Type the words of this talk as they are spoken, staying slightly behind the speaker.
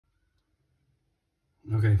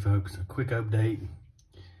Okay, folks, a quick update.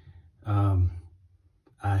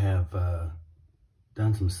 I have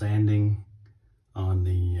done some sanding on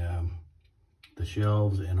the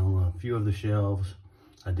shelves, and on a few of the shelves,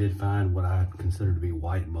 I did find what I consider to be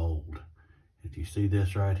white mold. If you see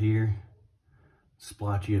this right here,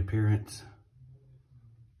 splotchy appearance.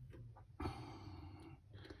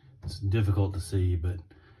 It's difficult to see, but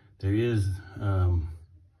there is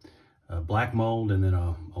a black mold and then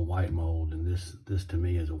a white mold, and this to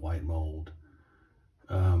me is a white mold.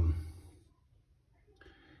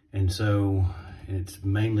 And so it's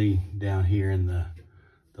mainly down here in the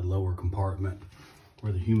lower compartment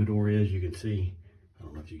where the humidor is. You can see, I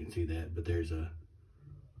don't know if you can see that, but there's a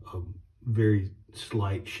very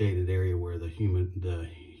slight shaded area where the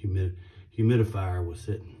humidifier was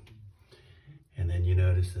sitting. And then you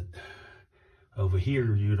notice that over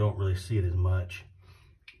here, you don't really see it as much,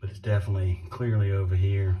 but it's definitely clearly over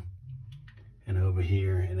here and over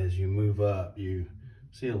here. And as you move up, you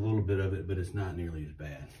see a little bit of it, but it's not nearly as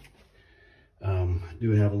bad. I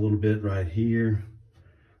do have a little bit right here.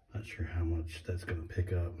 Not sure how much that's going to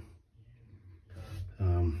pick up.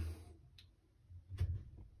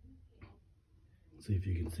 See if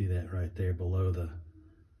you can see that right there below the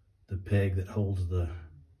peg that holds the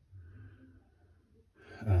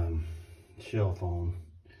shelf on.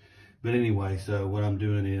 But anyway, so what I'm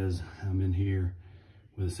doing is I'm in here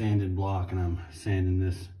with a sanding block, and I'm sanding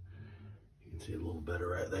this. You can see it a little better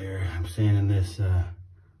right there. I'm sanding this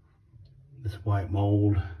this white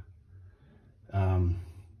mold. I'm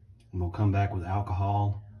gonna come back with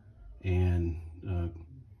alcohol and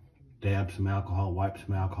dab some alcohol, wipe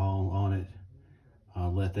some alcohol on it.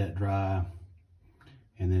 Let that dry,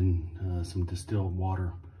 and then some distilled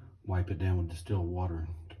water. Wipe it down with distilled water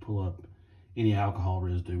to pull up any alcohol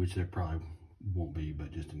residue, which there probably won't be,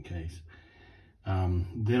 but just in case.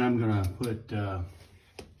 Then I'm gonna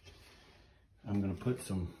put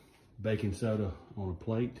some baking soda on a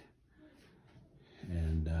plate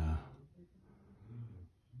and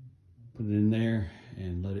put it in there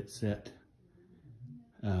and let it set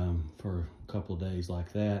for a couple of days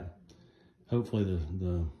like that. Hopefully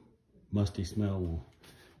the musty smell will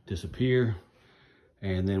disappear.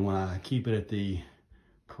 And then when I keep it at the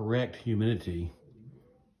correct humidity,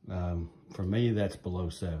 for me, that's below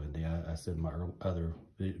 70. I said in my other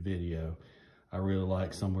video, I really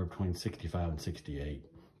like somewhere between 65 and 68.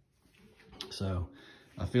 So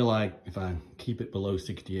I feel like if I keep it below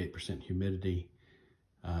 68% humidity,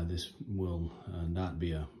 this will not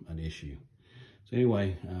be an issue. So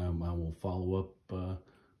anyway, I will follow up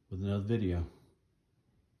with another video.